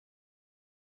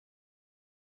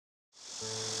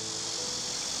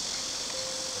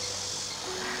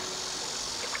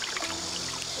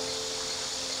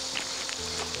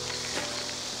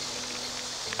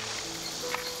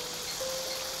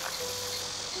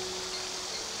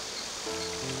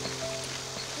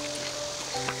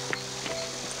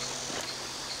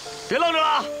别愣着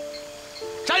了，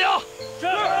加油！是。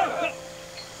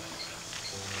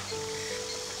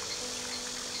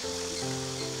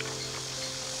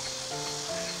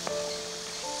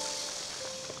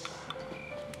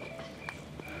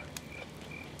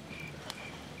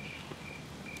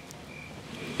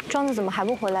庄子怎么还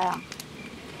不回来啊？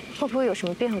会不会有什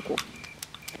么变故？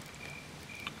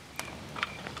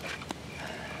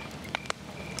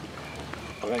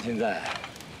我看现在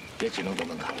也只能等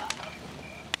等看了。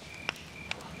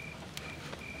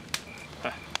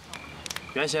哎，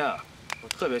原先啊，我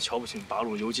特别瞧不起八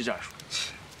路游击战术，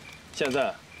现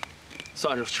在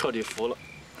算是彻底服了。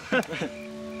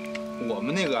我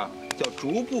们那个叫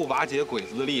逐步瓦解鬼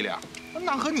子的力量。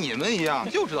 那和你们一样，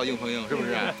就知道硬碰硬，是不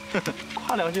是？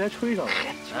夸两句还吹上了。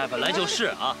哎，本来就是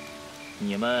啊，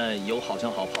你们有好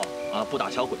枪好炮啊，不打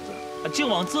小鬼子，净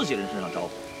往自己人身上招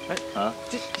呼。哎啊，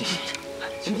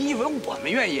你以为我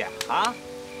们愿意啊？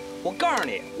我告诉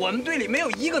你，我们队里没有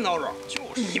一个孬种。就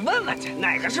是，你问问去，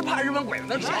哪个是怕日本鬼子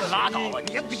的？拉倒吧，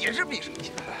你比试比试。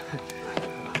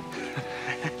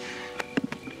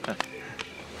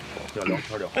要聊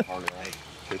天就好好聊，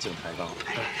别净抬杠。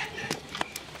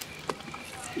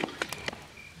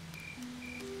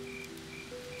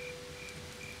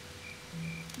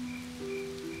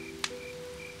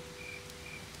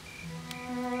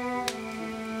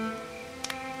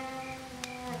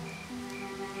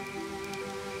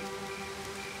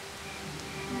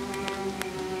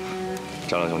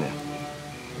 张亮兄弟，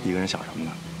一个人想什么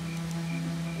呢？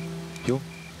哟，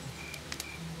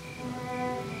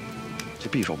这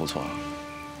匕首不错啊。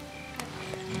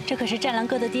这可是战狼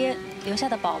哥的爹留下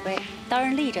的宝贝，刀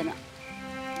刃立着呢。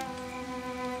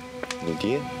你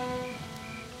爹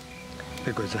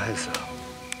被鬼子害死了。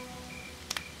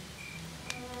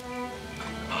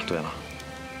啊，对了，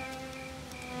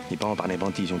你帮我把那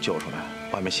帮弟兄救出来，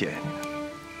我还没谢谢你呢。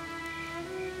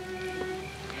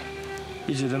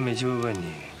 一直都没机会问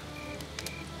你，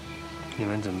你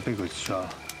们怎么被鬼子抓了？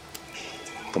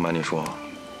不瞒你说，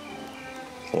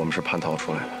我们是叛逃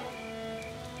出来的。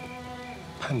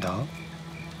叛逃？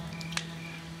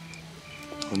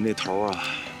我们那头啊，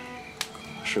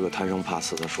是个贪生怕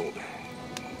死的鼠辈，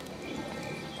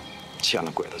见了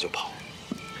鬼子就跑，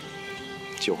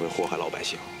就会祸害老百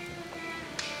姓。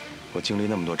我经历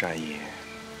那么多战役，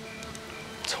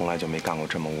从来就没干过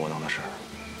这么窝囊的事儿。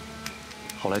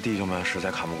 后来弟兄们实在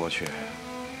看不过去，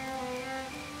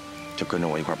就跟着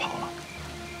我一块跑了。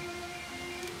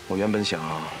我原本想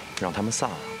让他们散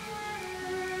了，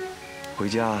回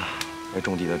家该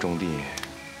种地的种地，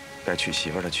该娶媳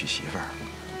妇儿的娶媳妇儿。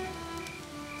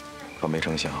可没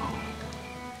成想，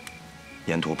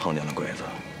沿途碰见了鬼子，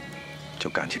就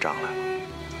干起仗来了。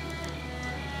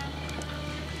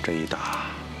这一打，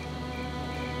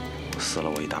死了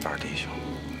我一大半弟兄。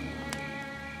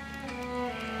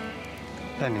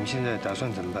 那你们现在打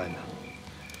算怎么办呢？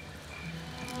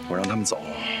我让他们走，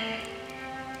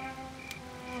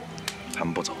他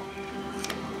们不走，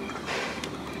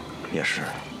也是，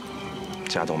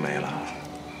家都没了，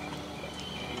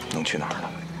能去哪儿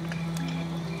呢？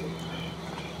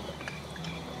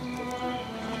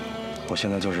我现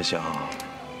在就是想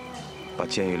把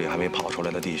监狱里还没跑出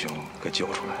来的弟兄给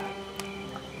救出来，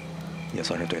也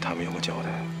算是对他们有个交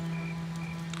代。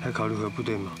还考虑回部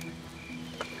队吗？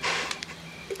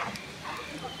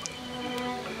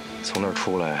 从那儿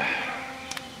出来，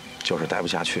就是待不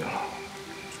下去了，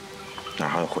哪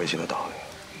还有回去的道理？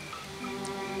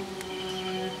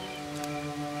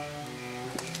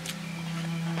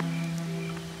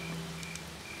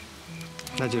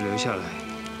那就留下来，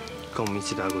跟我们一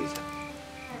起打鬼子。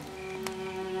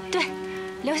对，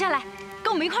留下来，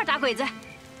跟我们一块打鬼子。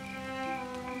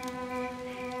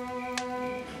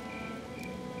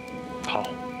好。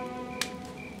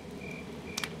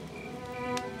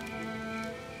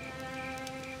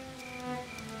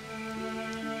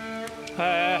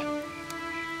 哎，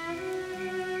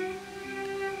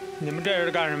你们这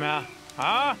是干什么呀？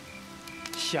啊，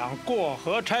想过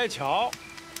河拆桥，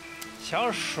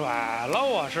想甩了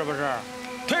我是不是？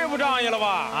忒不仗义了吧？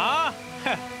啊，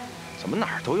哼！怎么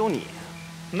哪儿都有你？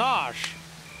那是，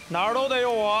哪儿都得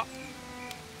有我。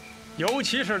尤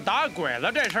其是打鬼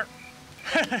子这事儿，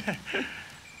嘿嘿嘿。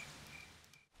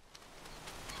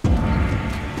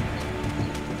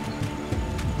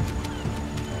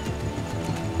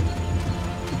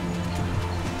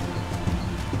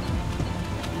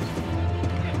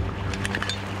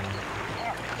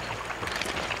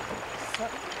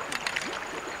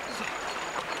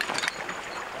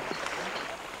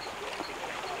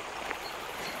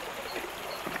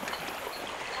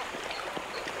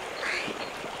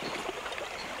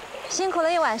 辛苦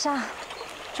了一晚上，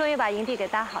终于把营地给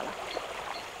搭好了。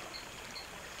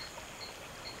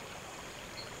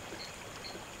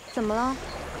怎么了？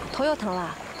头又疼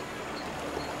了？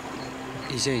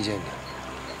一件一件的，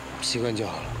习惯就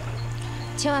好了。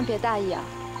千万别大意啊！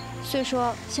虽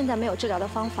说现在没有治疗的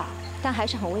方法，但还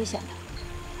是很危险的。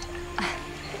哎，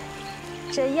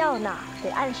这药呢得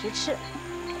按时吃。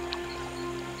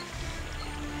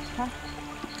来。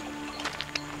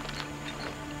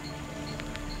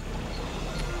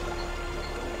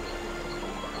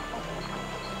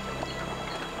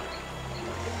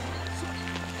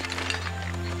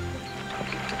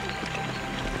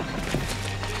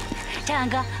 张阳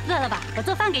哥，饿了吧？我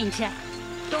做饭给你吃。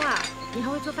冬儿，你还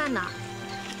会做饭呢？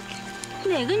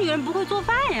哪个女人不会做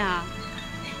饭呀？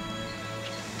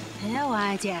哎，王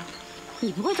爱姐，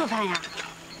你不会做饭呀？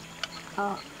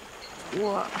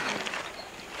我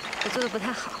做的不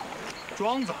太好。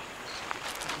庄子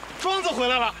回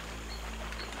来了。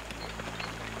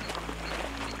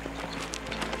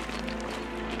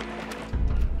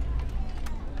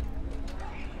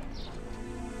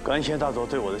感谢大佐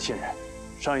对我的信任。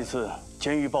上一次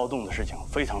监狱暴动的事情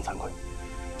非常惭愧，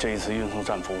这一次运送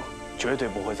战俘绝对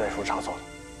不会再出差错了。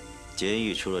监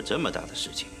狱出了这么大的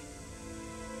事情，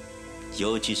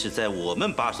尤其是在我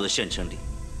们把守的县城里，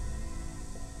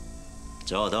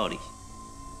照道理，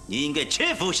你应该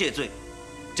切腹谢罪，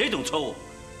这种错误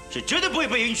是绝对不会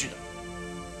被允许的。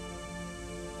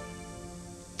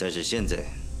但是现在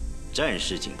战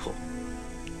事紧迫，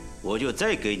我就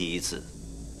再给你一次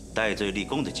戴罪立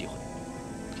功的机会。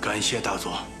 感谢大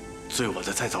佐对我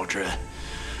的再造之恩，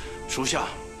属下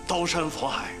刀山火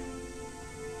海，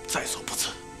在所不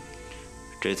辞。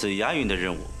这次押运的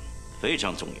任务非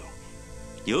常重要，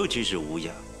尤其是吴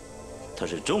押，他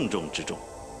是重中之重，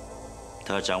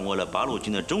他掌握了八路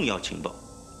军的重要情报，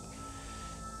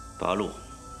八路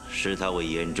视他为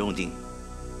眼中钉，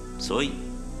所以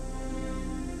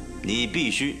你必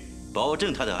须保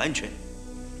证他的安全。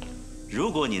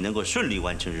如果你能够顺利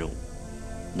完成任务，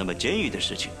 那么监狱的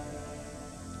事情，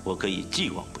我可以既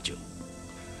往不咎。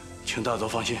请大佐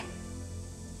放心，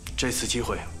这次机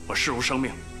会我视如生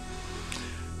命。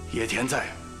野田在，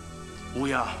乌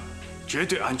鸦绝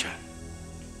对安全。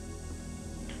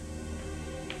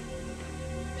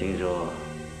听说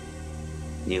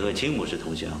你和青木是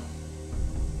同乡？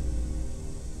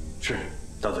是，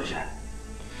大佐先生。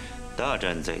大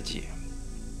战在即，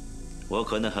我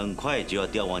可能很快就要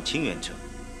调往清远城。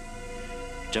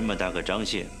 这么大个张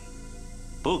县，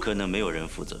不可能没有人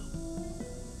负责，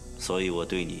所以我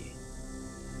对你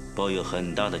抱有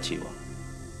很大的期望，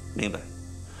明白？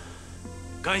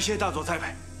感谢大佐栽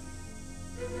培。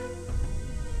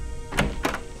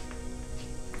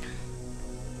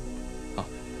啊，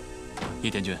叶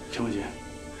田君，青木君，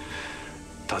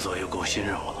大佐又给我新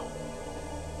任务了。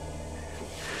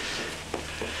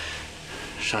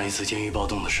上一次监狱暴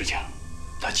动的事情，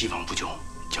他既往不咎，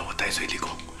叫我戴罪立功。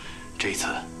 这一次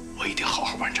我一定好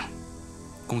好完成。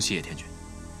恭喜叶田君。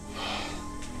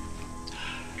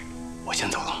我先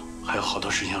走了，还有好多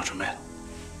事情要准备呢。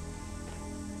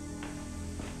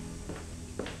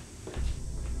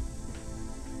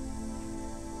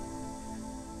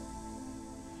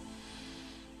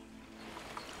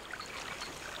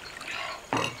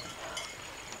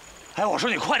哎，我说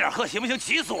你快点喝行不行？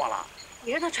急死我了！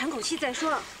你让他喘口气再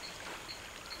说。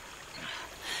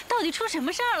到底出什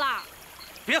么事儿了？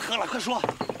 别喝了，快说！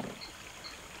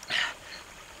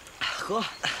喝，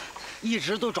一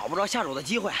直都找不着下手的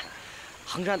机会。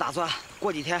横山打算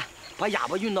过几天把哑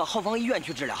巴运到后方医院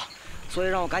去治疗，所以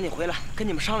让我赶紧回来跟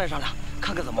你们商量商量，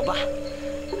看看怎么办。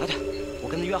哎，对，我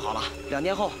跟他约好了，2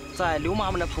年后在刘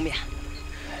妈妈那碰面。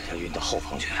要运到后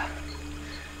方去，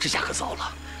这下可糟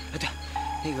了。哎，对，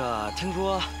那个听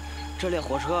说这列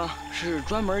火车是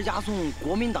专门押送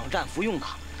国民党战俘用的。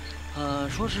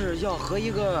 说是要和一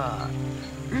个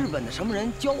日本的什么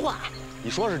人交换，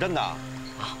你说是真的？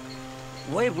啊，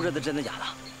我也不知道真的假的。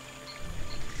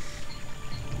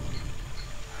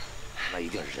那一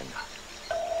定是真的。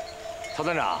曹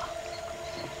团长，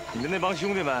你的那帮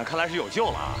兄弟们看来是有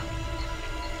救了啊！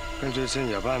干脆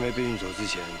趁哑巴还没被运走之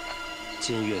前，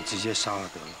进医院直接杀了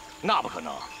得了。那不可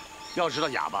能，要知道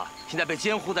哑巴现在被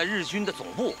监护在日军的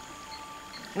总部，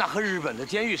那和日本的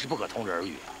监狱是不可同日而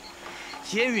语。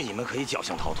 监狱你们可以侥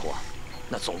幸逃脱，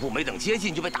那总部没等接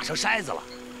近就被打成筛子了。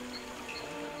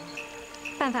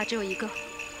办法只有一个，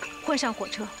混上火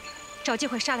车，找机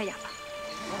会杀了哑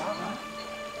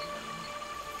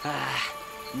巴。哎，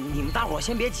你们大伙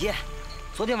先别急，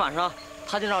昨天晚上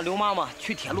他就让刘妈妈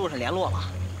去铁路上联络了。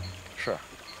是，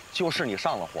就是你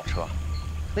上了火车，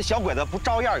那小鬼子不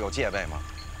照样有戒备吗？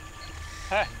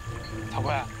哎，陶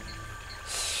贵，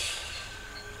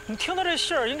你听到这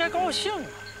信儿应该高兴啊。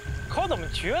 可怎么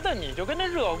觉得你就跟那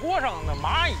热锅上的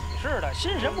蚂蚁似的，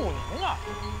心神不宁啊？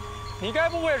你该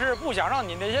不会是不想让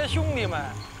你那些兄弟们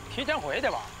提前回去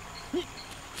吧？你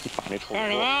把那臭给我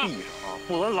闭上啊！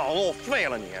不然老子我废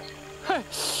了你！嘿，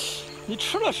你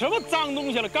吃了什么脏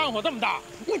东西了？肝火这么大？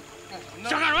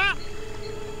想干什么？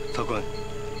法官，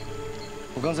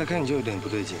我刚才看你就有点不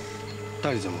对劲，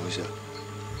到底怎么回事？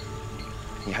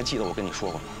你还记得我跟你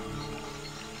说过吗？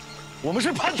我们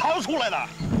是叛逃出来的。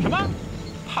什么？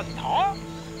叛逃？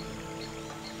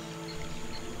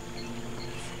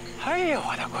哎呦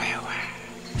我的乖乖！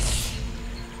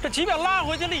这即便拉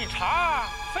回去立查，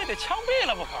非得枪毙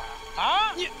了不可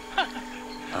啊！你，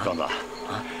庄子，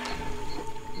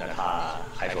那他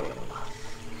还说什么吗？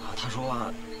他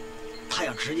说，他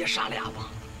要直接杀了哑巴。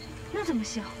那怎么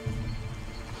行？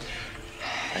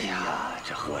哎呀，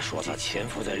这贺说他潜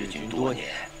伏在日军多年，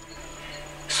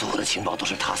所有的情报都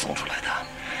是他送出来的。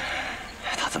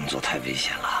他这么做太危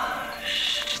险了，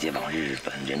是直接往日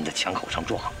本人的枪口上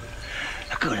撞，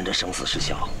个人的生死事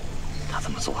小。他这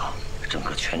么做，整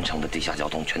个全城的地下交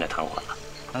通全得瘫痪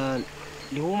了。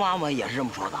刘妈妈也是这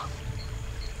么说的。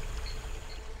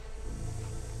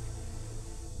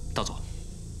大佐，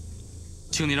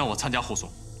请你让我参加护送。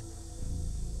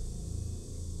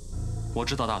我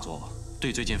知道大佐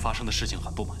对最近发生的事情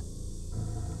很不满，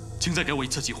请再给我一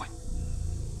次机会。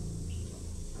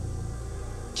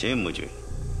秦木君，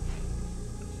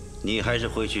你还是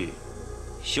回去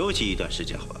休息一段时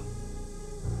间好吧。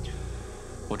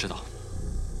我知道，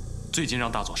最近让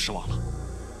大佐失望了。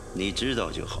你知道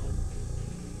就好，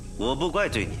我不怪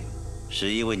罪你，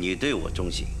是因为你对我忠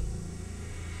心，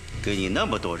给你那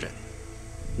么多人，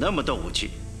那么多武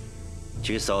器，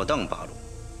去扫荡八路，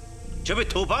却被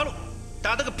土八路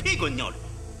打得个屁滚尿流。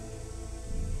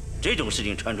这种事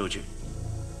情传出去，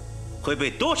会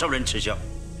被多少人耻笑？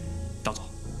大佐，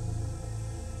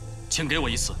请给我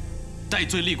一次戴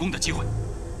罪立功的机会。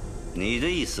你的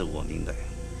意思我明白，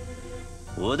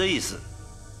我的意思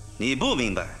你不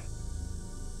明白。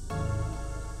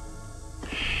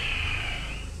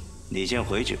你先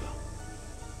回去吧，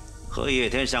和野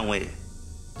田上尉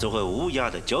做回乌鸦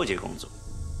的交接工作。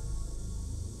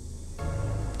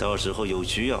到时候有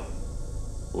需要，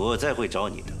我再会找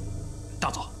你的。大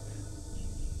佐，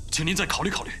请您再考虑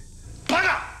考虑。报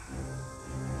告，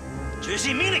执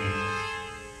行命令。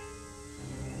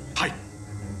嗨。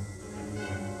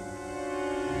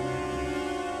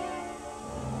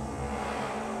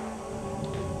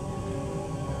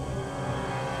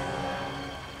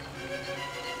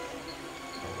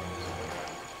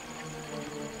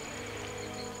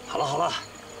好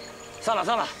了，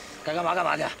散了，该干嘛干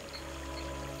嘛去。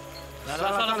散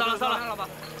了吧，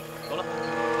走了。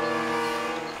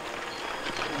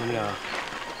怎么样？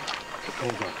痛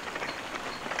快？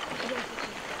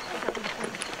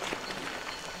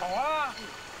好啊。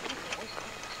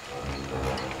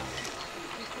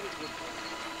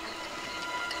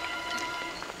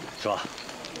说。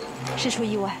事出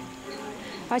意外，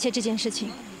而且这件事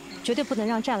情绝对不能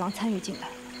让战狼参与进来。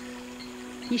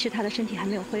一是他的身体还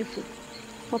没有恢复，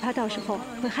我怕到时候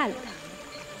会害了他；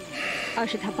二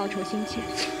是他报仇心切，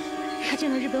他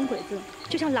见了日本鬼子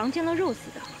就像狼见了肉似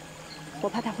的，我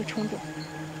怕他会冲动。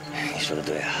你说的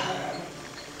对啊，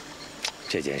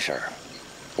这件事儿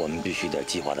我们必须得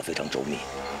计划得非常周密。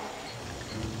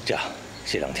这样，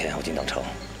这2天我进趟城，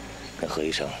跟何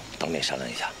医生当面商量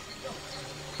一下。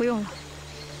不用了，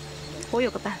我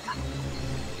有个办法。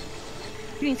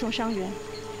运送伤员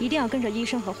一定要跟着医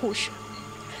生和护士。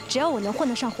只要我能混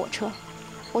得上火车，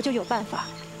我就有办法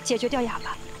解决掉哑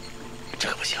巴。这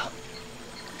可不行，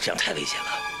这样太危险了。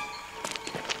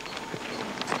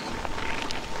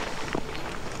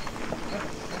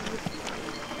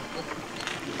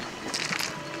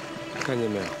看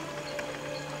见没有？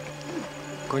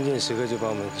关键时刻就把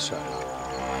我们给甩了，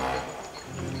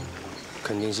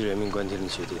肯定是人命关天的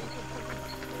决定。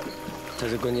在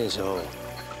这关键时候，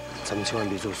咱们千万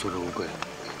别做缩头乌龟。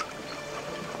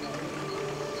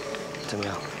怎么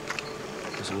样？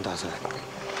有什么打算？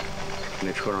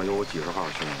那车上有我几10号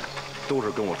兄弟，都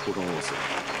是跟我出生入死，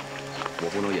我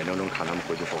不能眼睁睁看他们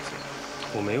回去受死。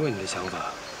我没问你的想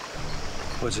法，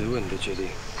我只是问你的决定。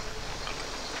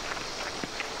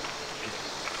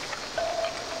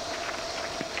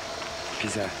比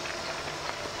赛，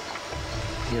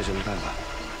你有什么办法？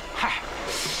嗨，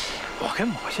我跟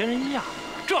某些人一样，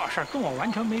这事儿跟我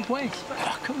完全没关系，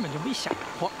我根本就没想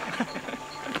过。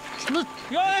那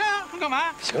呀，干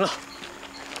嘛？行了，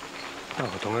大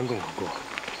伙同甘共苦过，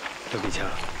都比枪。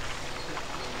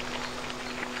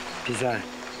比赛，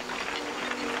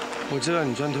我知道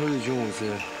你专偷日军物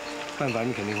资，办法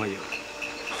你肯定会有。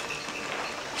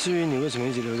至于你为什么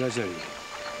一直留在这里，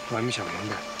我还没想明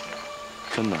白。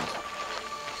真的？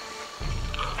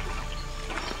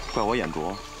怪我眼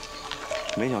拙，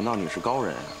没想到你是高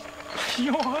人。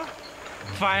哟呵，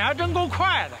反应还真够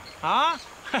快的啊！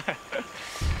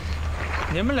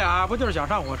你们俩不就是想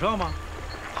上火车吗？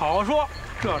好说，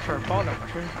这事儿包在我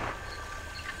身上。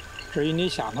至于你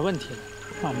想的问题，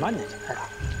慢慢你就知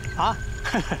道啊。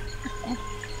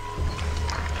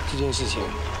这件事情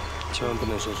千万不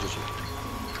能说出去。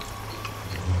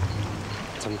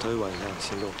咱们头一晚上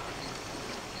行动。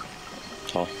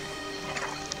好。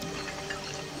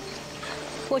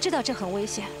我知道这很危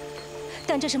险，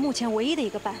但这是目前唯一的一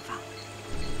个办法。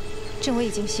政委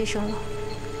已经牺牲了，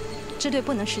支队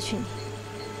不能失去你。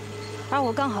而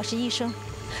我刚好是医生，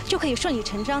就可以顺理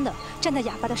成章地站在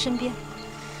哑巴的身边。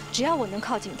只要我能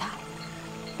靠近他，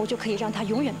我就可以让他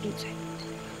永远闭嘴。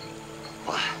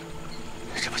喂，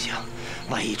这不行，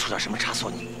万一出点什么差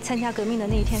错，你参加革命的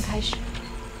那一天开始，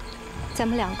咱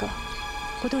们两个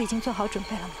不都已经做好准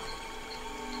备了吗？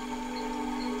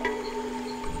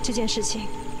这件事情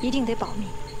一定得保密，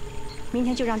明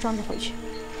天就让庄子回去。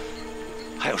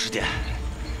还有时间，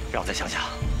让我再想想，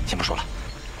先不说了。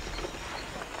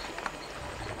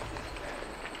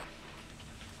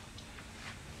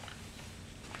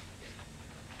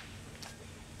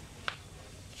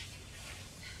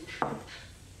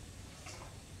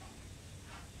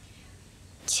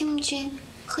青木君，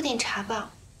喝点茶吧。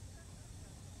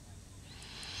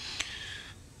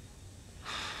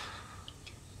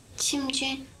青木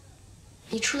君，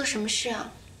你出了什么事啊？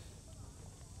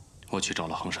我去找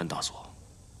了衡山大佐，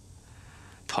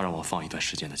他让我放一段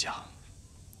时间的假。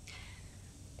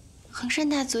衡山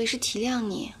大佐也是体谅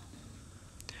你。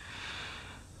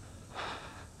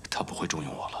他不会重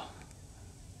用我了，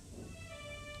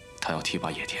他要提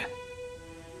拔野田。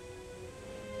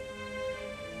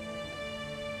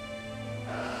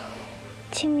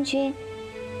青木君，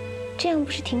这样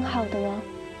不是挺好的吗？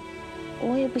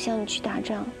我也不想你去打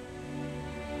仗。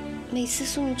每次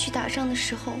送你去打仗的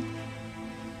时候，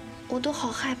我都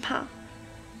好害怕，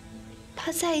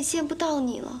怕再也见不到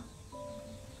你了。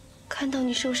看到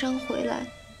你受伤回来，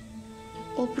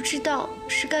我不知道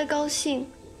是该高兴，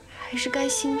还是该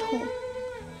心痛。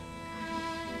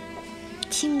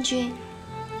青木君，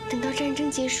等到战争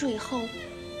结束以后，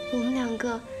我们两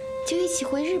个就一起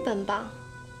回日本吧。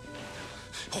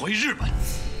回日本？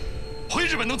回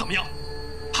日本能怎么样？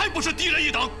还不是敌人一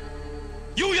等，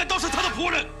永远都是他的仆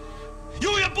人，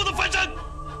永远不能翻身。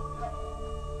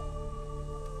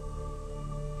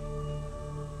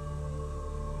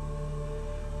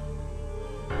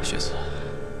雪子，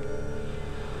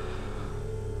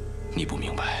你不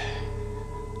明白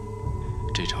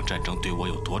这场战争对我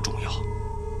有多重要。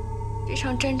这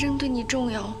场战争对你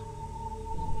重要，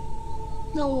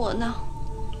那我呢？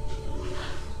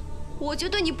我就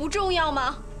对你不重要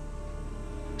吗？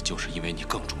就是因为你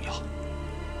更重要。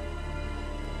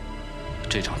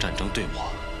这场战争对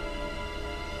我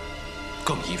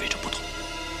更意味着不同，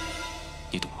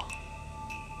你懂吗？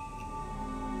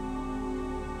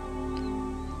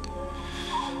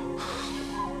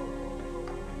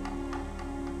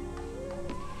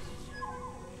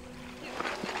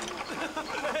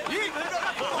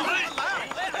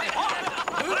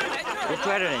别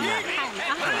拽着人家。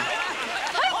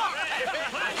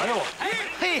哎呦，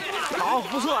嘿，好，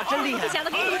不错，真厉害。小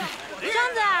的给你，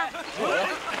庄子，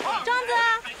庄子，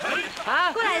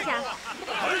啊，过来一下。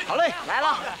好嘞，来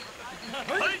了。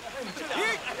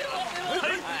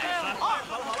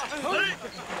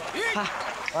看，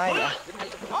我爱你。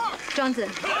庄子，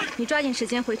你抓紧时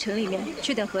间回城里面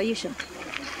去等何医生，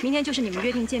明天就是你们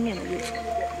约定见面的日子。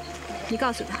你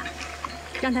告诉他，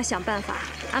让他想办法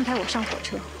安排我上火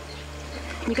车。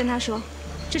你跟他说，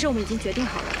这是我们已经决定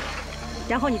好了。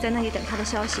然后你在那里等他的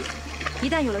消息，一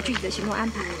旦有了具体的行动安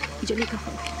排，你就立刻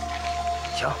回来。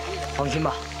行，放心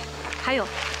吧。还有，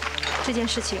这件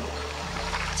事情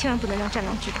千万不能让战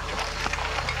狼知道。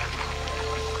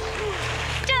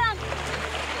战狼，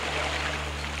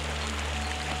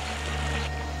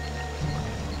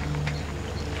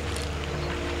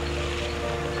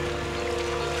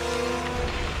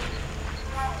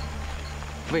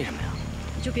为什么呀？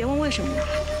你就别问为什么了，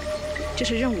这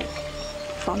是任务，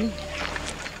保密。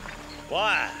喂，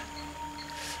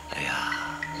哎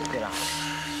呀，队长，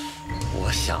我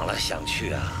想来想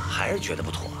去啊，还是觉得不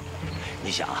妥。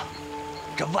你想啊，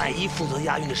这万一负责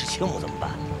押运的是青木怎么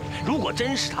办？如果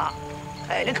真是他，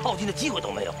哎，连靠近的机会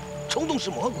都没有，冲动是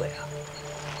魔鬼啊！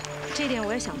这一点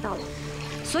我也想到了，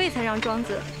所以才让庄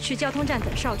子去交通站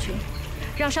等少群，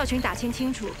让少群打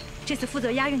清楚这次负责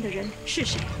押运的人是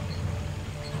谁。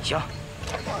行，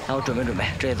那我准备准备，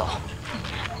这就走。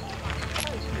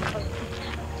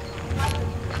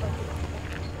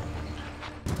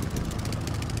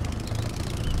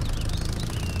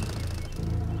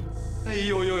哎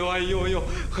呦，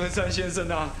横山先生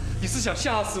呐，你是想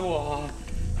吓死我啊？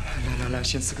来，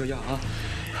先吃个药啊。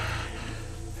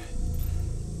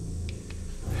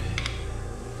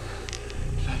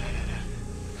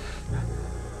来，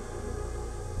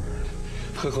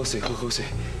喝口水。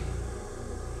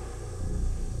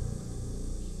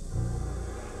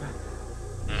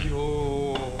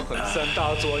哟，横山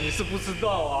大佐，你是不知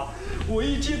道啊！我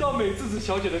一接到美智子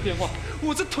小姐的电话，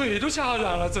我这腿都吓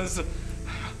软了，真是。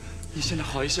哎呀，你现在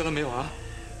好一些了没有啊？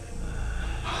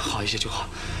好一些就好，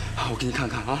我给你看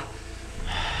看啊。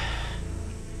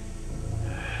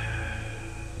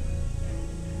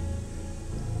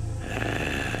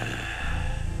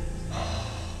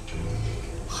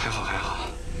还好，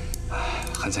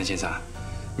横山先生，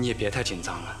你也别太紧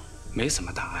张了，没什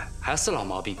么大碍，还是老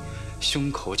毛病，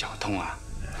胸口绞痛啊。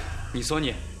你说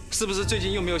你是不是最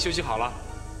近又没有休息好了？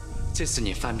这是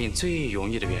你犯病最容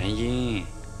易的原因。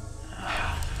哎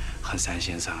呀，横山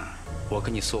先生，我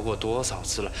跟你说过多少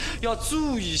次了，要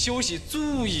注意休息，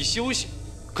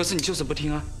可是你就是不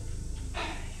听啊。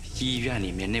医院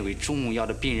里面那位重要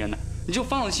的病人呢，你就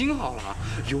放心好了，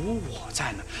有我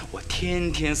在呢，我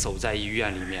天天守在医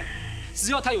院里面，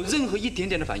只要他有任何一点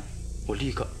点的反应，我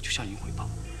立刻就向您汇报。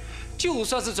就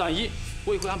算是转移，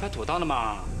我也会安排妥当的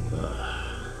嘛。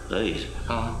何医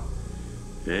生啊，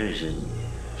认识你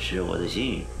是我的幸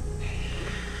运。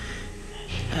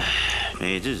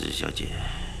美智子小姐，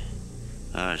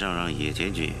马上让野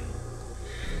田君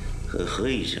和何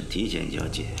医生提前交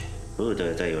接，不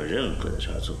得再有任何的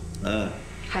差错。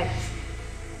嗨。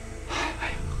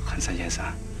横山先生，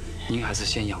您还是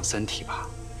先养身体吧。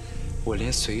我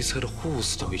连随车的护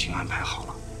士都已经安排好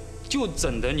了，就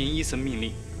等着您医生命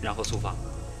令，然后出发。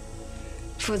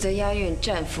负责押运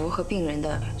战俘和病人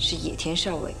的是野田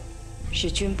少尉，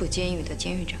是军部监狱的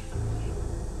监狱长。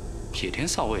野田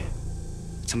少尉，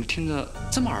怎么听着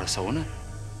这么耳熟呢？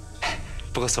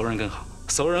不过熟人更好，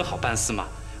熟人好办事嘛，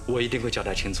我一定会交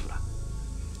代清楚的。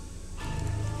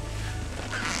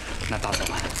那大佐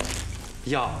嘛，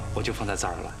药我就放在这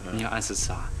儿了，您要按时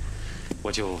吃啊。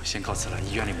我就先告辞了，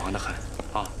医院里忙得很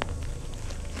啊。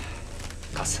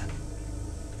告辞。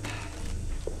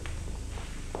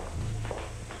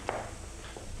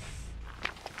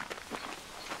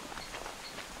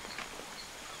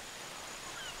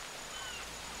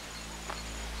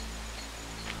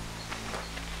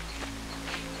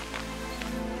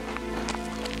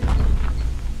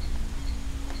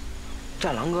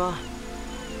战狼哥，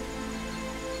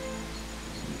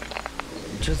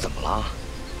你这怎么了？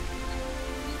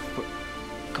不是，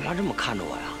干嘛这么看着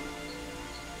我呀？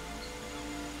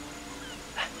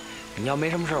哎，你要没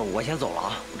什么事，我先走了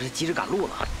啊，我这急着赶路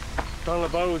呢。当了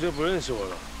八路就不认识我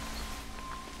了？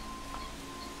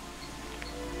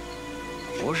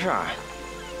不是，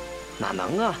哪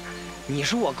能啊？你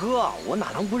是我哥，我哪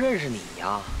能不认识你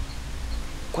呀？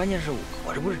关键是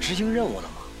我这不是执行任务的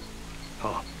吗？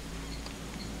好。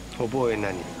我不为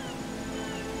难你。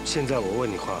现在我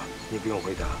问你话，你不用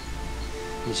回答，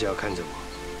你只要看着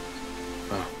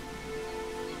我。啊，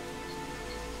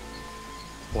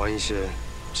王医师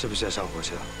是不是要上火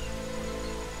车？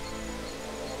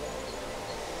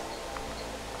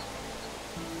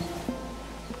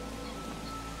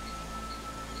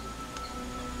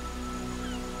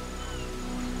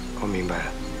我明白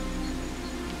了，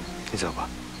你走吧。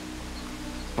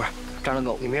不是，战狼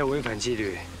哥，你没有违反纪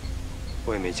律。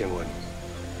我也没见过你，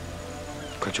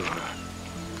快住口了。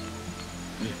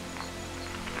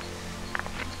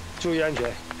注意安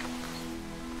全。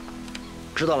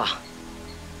知道了。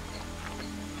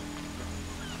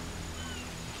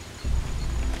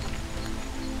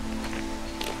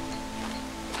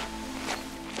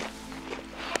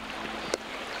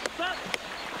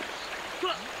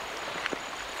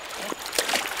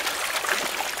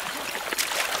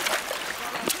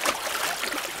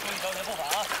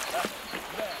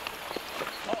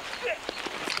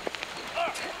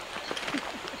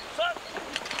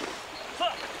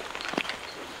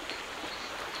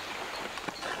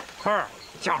坤儿，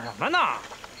讲什么呢？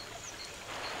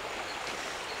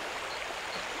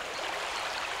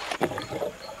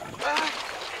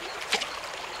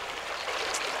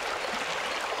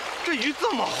这鱼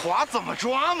这么滑，怎么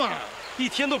抓嘛？一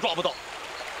天都抓不到。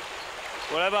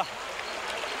我来吧。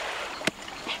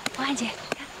王安姐，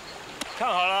看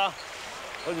好了，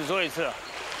我只说一次。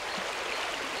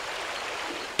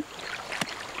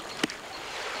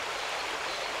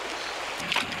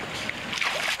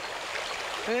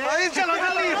哎，战狼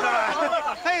真厉害！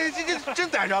哎，这真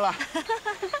逮着了。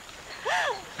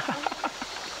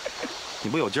你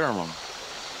不有劲儿吗？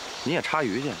你也插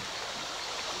鱼去。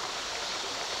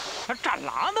他战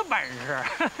狼的本事，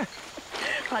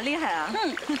好厉害啊！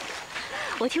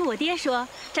我听我爹说，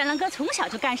战狼哥从小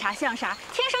就干啥像啥，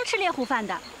天生吃猎户饭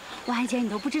的。王爱姐，你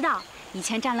都不知道，以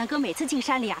前战狼哥每次进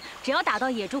山里啊，只要打到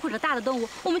野猪或者大的动物，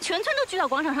我们全村都聚到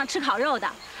广场上吃烤肉的，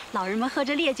老人们喝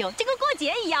着烈酒，就跟过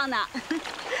节一样呢。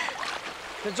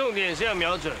那重点是要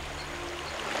瞄准。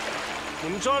你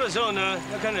们抓的时候呢，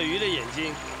要看着鱼的眼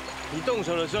睛。你动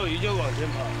手的时候，鱼就往前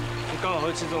跑，就刚好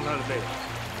会刺中它的背。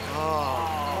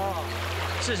哦，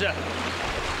试试。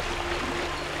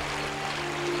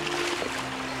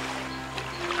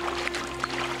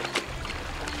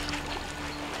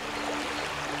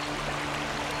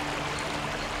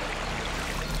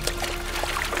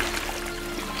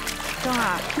冬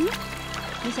儿，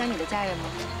你想你的家人吗？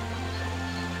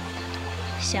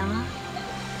想啊，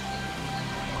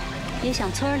也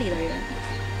想村里的人。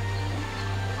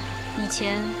以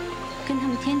前跟他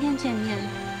们天天见面，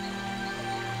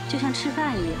就像吃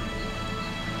饭一样，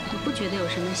我不觉得有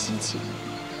什么稀奇，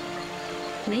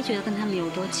没觉得跟他们有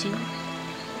多亲。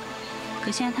可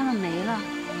现在他们没了，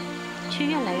却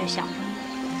越来越想他们。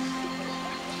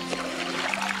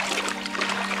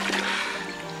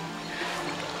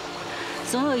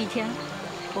总有一天，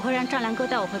我会让战狼哥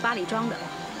带我回八里庄的。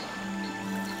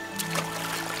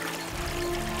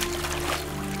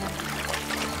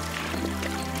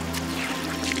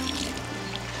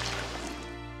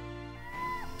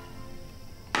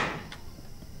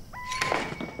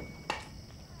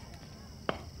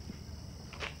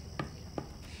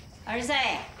儿子，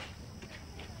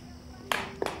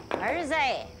儿子，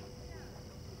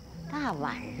大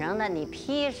晚上的你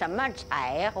劈什么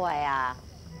柴火呀？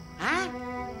啊，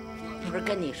不是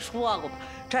跟你说过吗？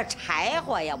这柴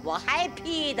火呀，我还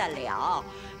劈得了。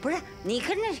不是你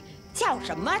跟这较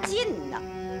什么劲呢？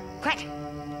快点，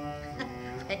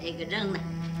把这个扔那儿，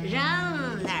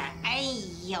扔那儿。哎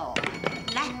呦，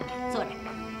来坐这儿。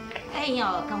哎呦，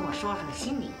跟我说说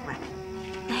心里话。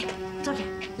来，坐这儿，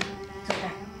坐这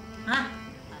儿。啊，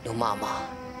刘妈妈，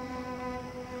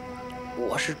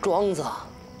我是庄子。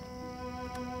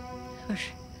不是，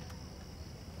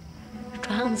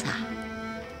庄子。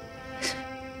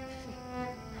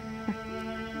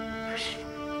不是，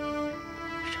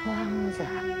庄子。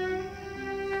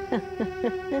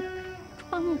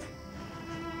庄子。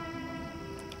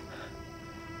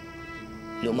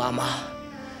刘妈妈，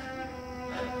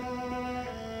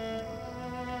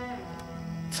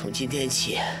从今天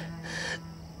起。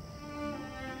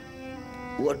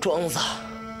我庄子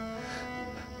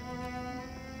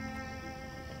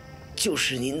就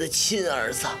是您的亲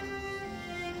儿子。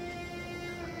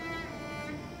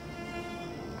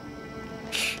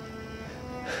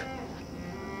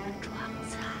庄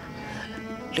子，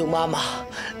刘妈妈，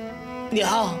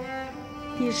娘，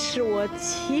你是我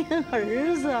亲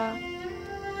儿子。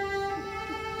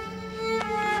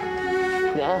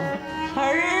娘，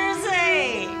儿子，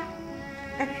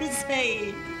儿子，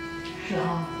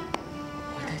娘。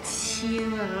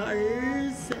亲儿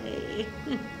子，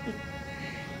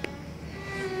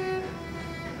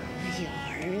小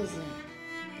儿子，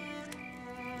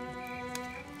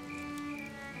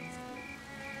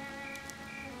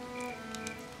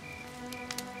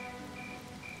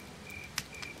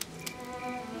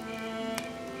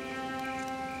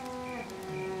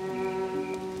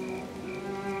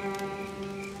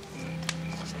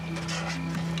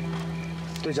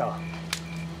队长，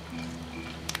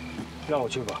让我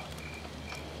去吧。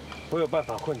我有办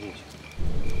法混进去。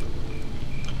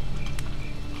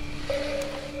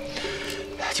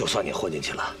就算你混进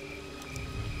去了，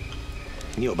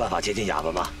你有办法接近哑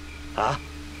巴吗？啊？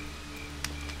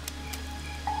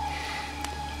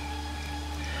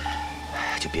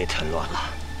就别添乱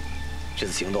了。这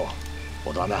次行动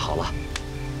我都安排好了，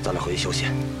咱俩回去休息。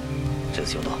这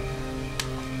次行动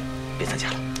别参加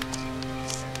了。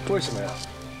为什么呀？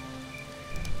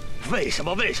为什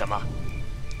么？为什么？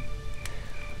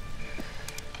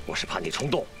我是怕你冲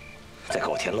动，再给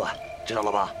我添乱，知道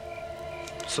了吧？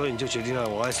所以你就决定让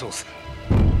王爱送死？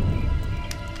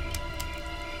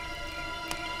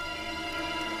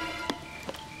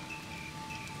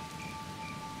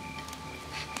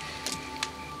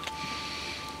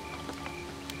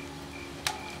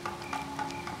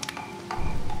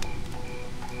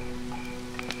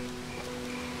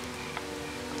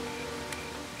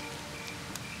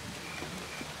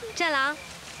战狼。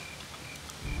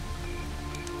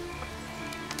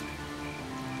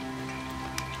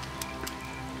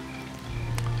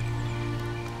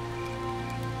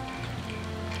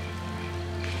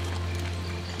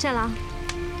战狼，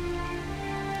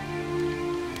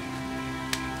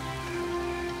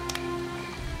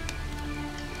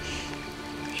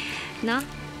喏，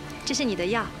这是你的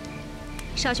药。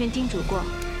少君叮嘱过，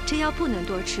这药不能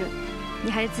多吃，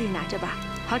你还是自己拿着吧，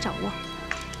好掌握。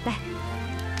来，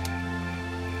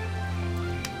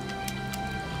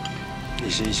你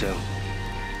是医生，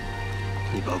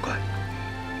你保管。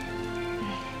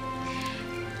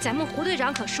咱们胡队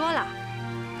长可说了，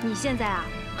你现在啊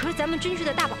可是咱们军区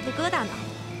的大保护疙瘩呢，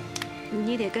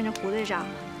你得跟着胡队长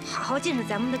好好建设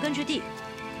咱们的根据地，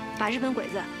把日本鬼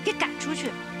子给赶出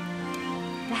去。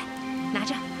来，拿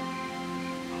着。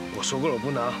我说过了，我不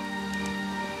拿。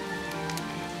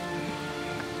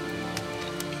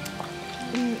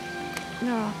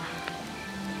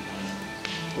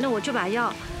那我就把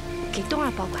药给冬儿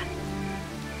保管。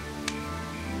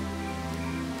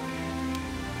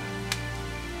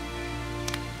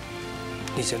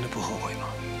你真的不后悔吗？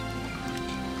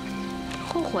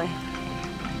后悔？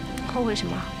后悔什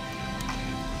么？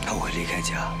后悔离开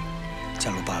家，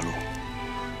加入八路，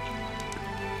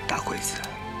打鬼子，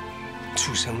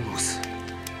出生入死。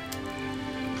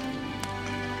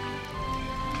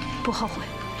不后悔。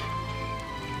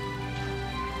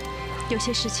有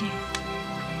些事情，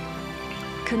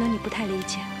可能你不太理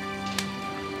解。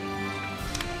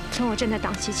从我站在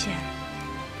党旗前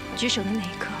举手的那一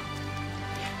刻，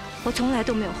我从来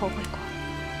都没有后悔过。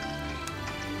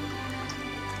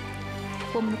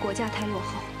我们的国家太落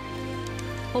后，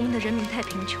我们的人民太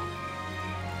贫穷，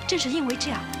正是因为这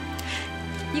样，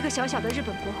一个小小的日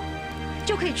本国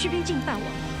就可以驱兵进犯我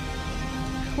们。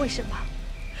为什么？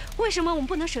为什么我们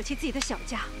不能舍弃自己的小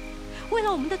家，为了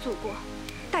我们的祖国，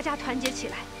大家团结起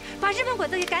来，把日本鬼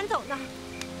子给赶走呢？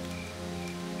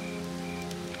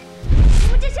你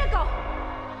们这些狗，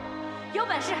有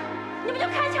本事你们就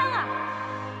开枪啊！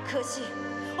可惜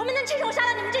我们能亲手杀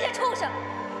了你们这些畜生，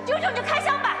有种就开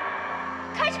枪吧，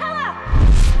开枪啊！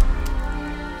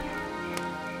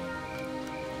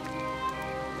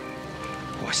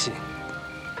我信，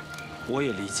我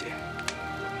也理解，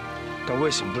但为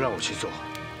什么不让我去做？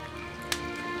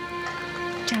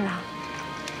战狼，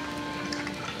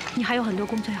你还有很多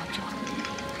工作要做，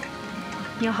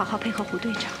你要好好配合胡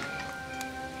队长。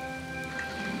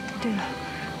对了，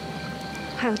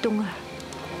还有冬儿，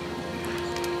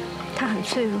她很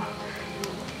脆弱，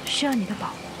需要你的保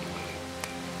护。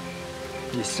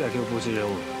你是在给我布置任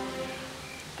务？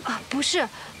啊，不是，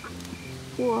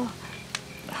我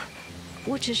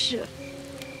只是，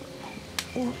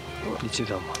你知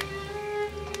道吗？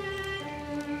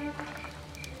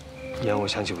你让我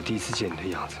想起我第一次见你的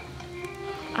样子。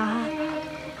啊，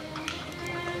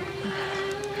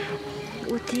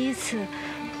我第一次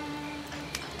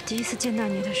见到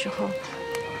你的时候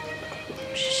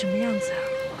是什么样子啊？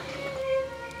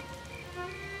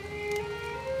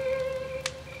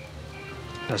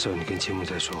那时候你跟青木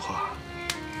在说话，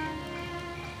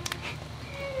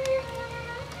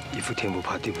一副天不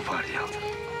怕地不怕的样子。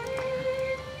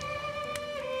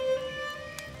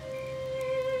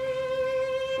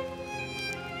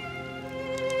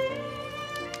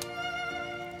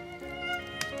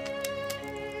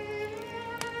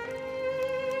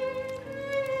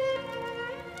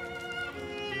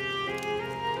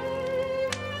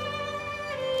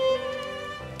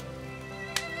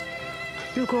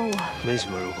如果我没什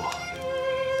么如果。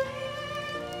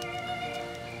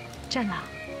战狼，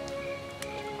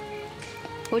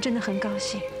我真的很高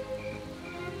兴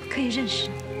可以认识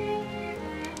你。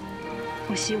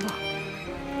我希望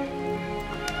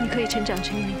你可以成长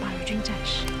成一名八路军战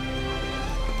士，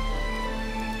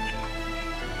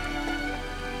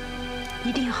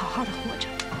一定要好好的活着，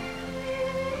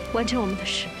完成我们的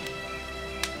使命。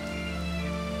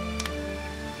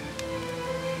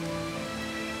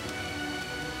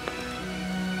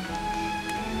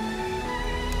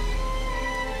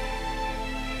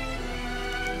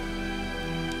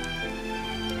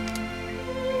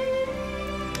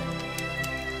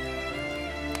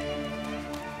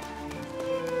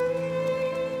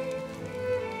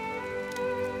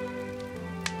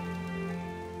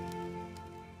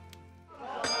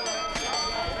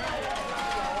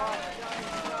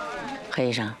何医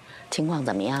生，情况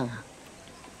怎么样啊？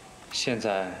现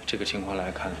在这个情况来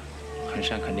看，横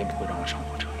山肯定不会让我上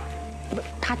火车了。不，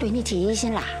他对你起疑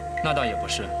心啦？那倒也不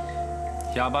是，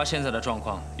哑巴现在的状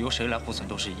况由谁来护送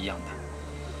都是一样的。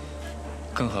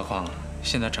更何况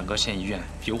现在整个县医院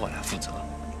由我来负责，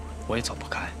我也走不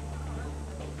开。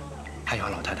还有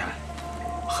老太太，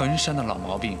横山的老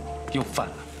毛病又犯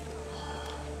了。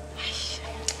哎呀，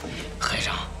何医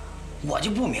生，我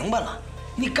就不明白了。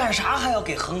你干啥还要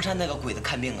给横山那个鬼子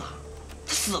看病啊？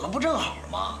他死了不正好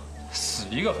吗？死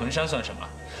一个横山算什么？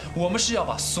我们是要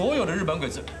把所有的日本鬼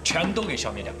子全都给消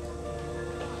灭掉。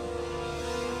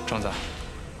庄子，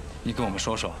你跟我们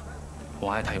说说，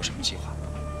王爱他有什么计划？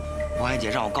王爱姐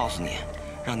让我告诉你，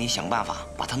让你想办法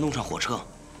把他弄上火车，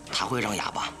他会让哑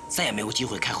巴再也没有机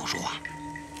会开口说话。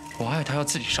我爱他要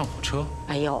自己上火车。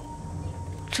哎呦，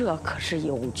这可是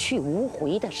有去无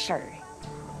回的事儿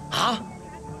啊！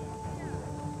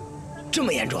这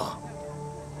么严重？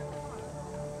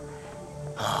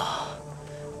啊，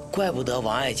怪不得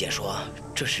王爱姐说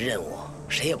这是任务，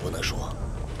谁也不能说。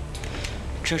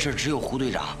这事只有胡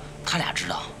队长他俩知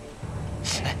道。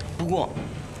哎，不过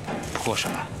什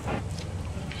么？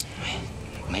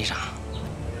没啥。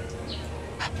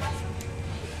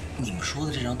你们说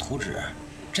的这张图纸，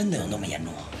真的有那么严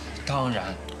重吗？当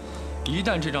然，一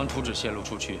旦这张图纸泄露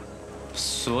出去，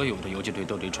所有的游击队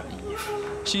都得转移，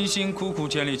辛辛苦苦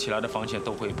建立起来的防线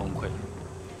都会崩溃，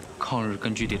抗日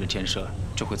根据地的建设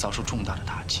就会遭受重大的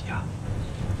打击啊！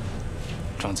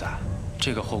庄子，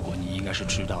这个后果你应该是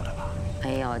知道的吧？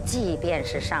哎呦，即便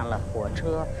是上了火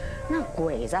车，那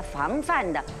鬼子防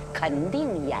范的肯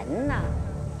定严呐。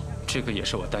这个也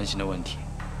是我担心的问题，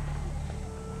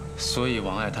所以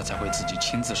王爱他才会自己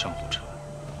亲自上火车。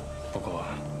不过，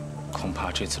恐怕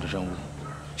这次的任务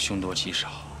凶多吉少。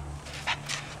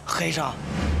黑医生，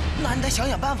那你得想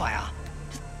想办法呀！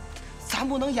咱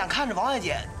不能眼看着王爱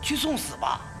姐去送死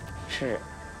吧？是，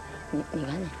你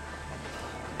看你，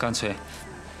干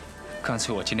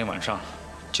脆我今天晚上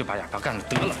就把哑巴干了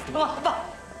得了。不，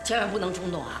千万不能冲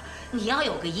动啊！你要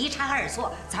有个一差二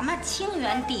错，咱们清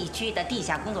源地区的地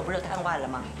下工作不是瘫痪了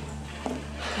吗？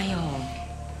哎呦，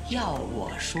要我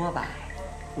说吧，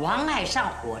王爱上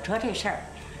火车这事儿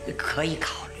可以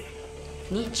考虑。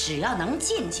你只要能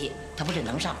进去，他不是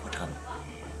能上火车吗？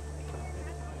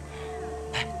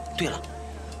哎，对了，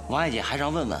王爱姐还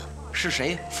让问问是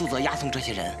谁负责押送这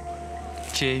些人？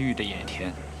监狱的野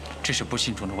田，这是不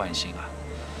幸中的万幸啊！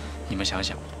你们想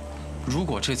想，如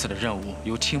果这次的任务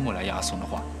由青木来押送的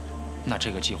话，那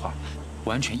这个计划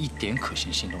完全一点可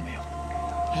行性都没有。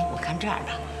哎，我看这样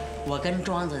吧，我跟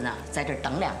庄子呢在这儿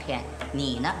等2天，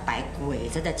你呢把鬼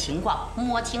子的情况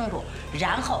摸清楚，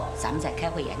然后咱们再开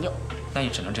会研究。那也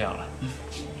只能这样了。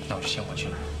那我就先回去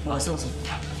了。我送送。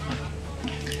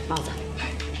帽子。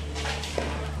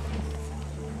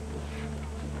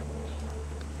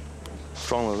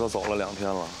庄子都走了2天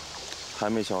了，还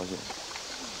没消息，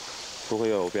不会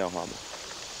又有变化吧？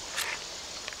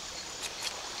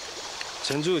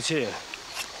沉住气，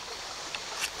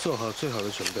做好最好的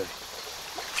准备。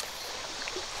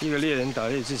一个猎人打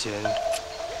猎之前，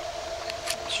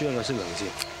需要的是冷静。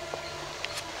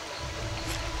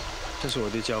这是我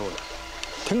爹教我的。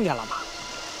听见了吗？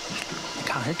你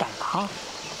看看这战狼，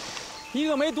一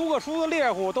个没读过书的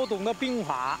猎户都懂得兵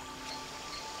法。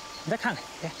你再看看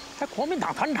你，还国民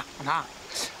党团长呢。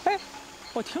哎，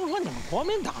我听说你们国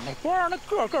民党那官儿，那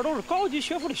个个都是高级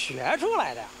学府里学出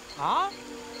来的呀？啊？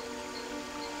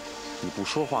你不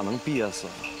说话能憋死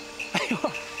吗？哎呦，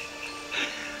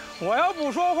我要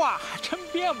不说话，还真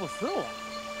憋不死我。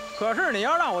可是你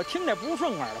要让我听这不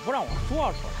顺耳的，不让我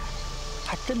说出来，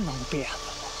还真能憋死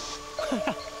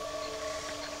我。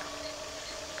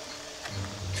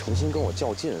诚心跟我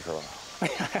较劲是吧？哎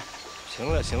呀，行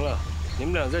了，你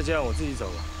们俩再这样，我自己走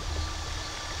了。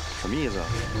什么意思啊？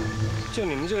就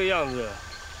你们这个样子，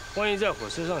万一在火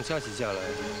车上掐起架来，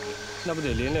那不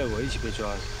得连累我一起被抓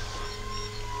了？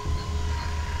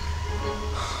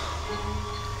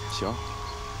行，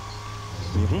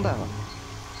明白了。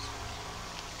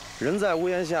人在屋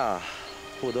檐下，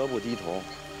不得不低头。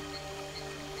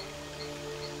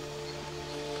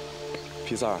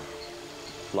皮三儿，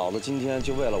老子今天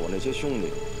就为了我那些兄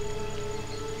弟，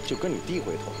就跟你低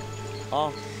回头，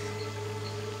啊！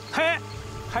嘿，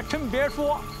还真别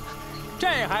说，这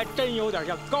还真有点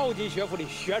像高级学府里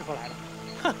学出来的。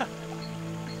哈哈。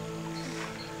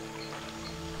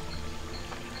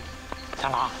小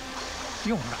老，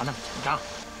用不着那么紧张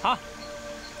啊！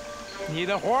你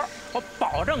的活儿我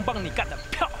保证帮你干得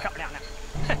漂漂亮亮。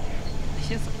哼，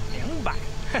心思明白。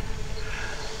哼，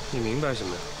你明白什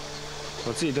么？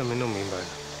我自己都没弄明白呢。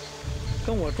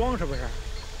跟我装是不是？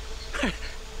哼，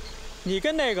你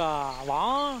跟那个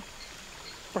王，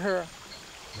不是？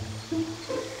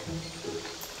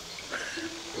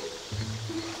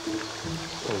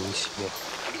莫名其妙。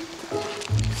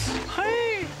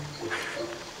嘿。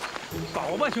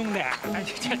走吧，兄弟！哎，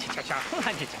行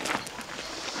了，你。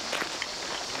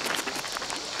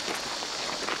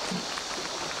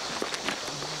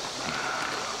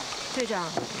队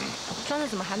长，庄子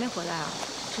怎么还没回来啊？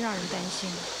真让人担心。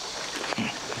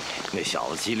那小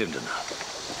子机灵着呢，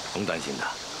甭担心他。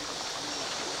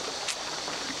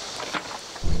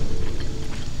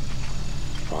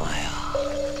王爱呀，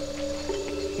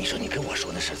你说你跟我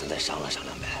说那事，咱再商量商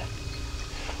量呗。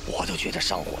我就觉得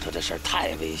上火车这事儿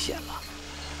太危险了。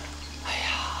哎呀，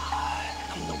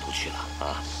他们弄出去了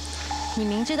啊！你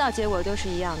明知道结果都是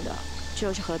一样的，这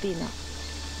又是何必呢？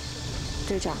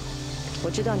队长，我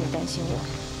知道你担心我，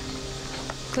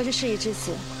可是事已至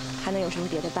此，还能有什么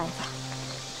别的办法？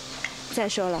再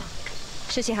说了，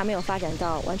事情还没有发展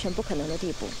到完全不可能的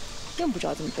地步，用不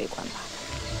着这么悲观吧？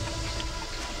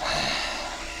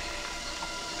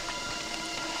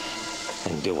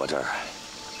那你对我这儿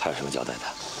还有什么交代的？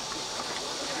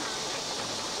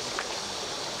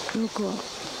如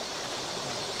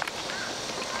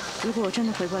果我真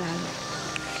的回过来了，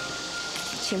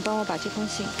请帮我把这封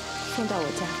信送到我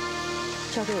家，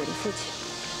交给我的父亲。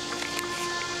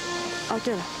哦，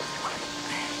对了，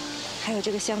还有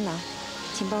这个香囊，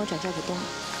请帮我转交给冬儿。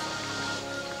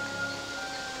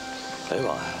哎，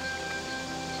王爱，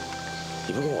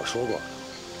你不跟我说过，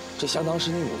这香囊是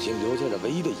你母亲留下的唯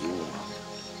一的遗物吗？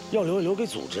要留给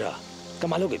组织啊，干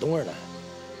嘛留给冬儿呢？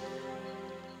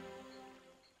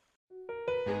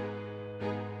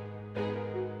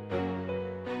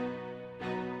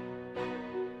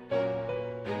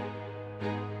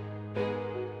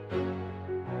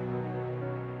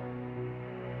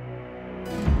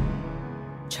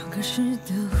唱歌时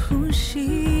的呼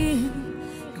吸，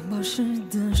拥抱时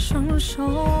的双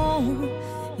手，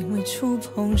因为触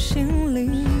碰心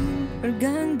灵而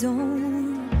感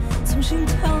动，从心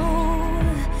头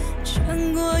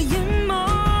穿过眼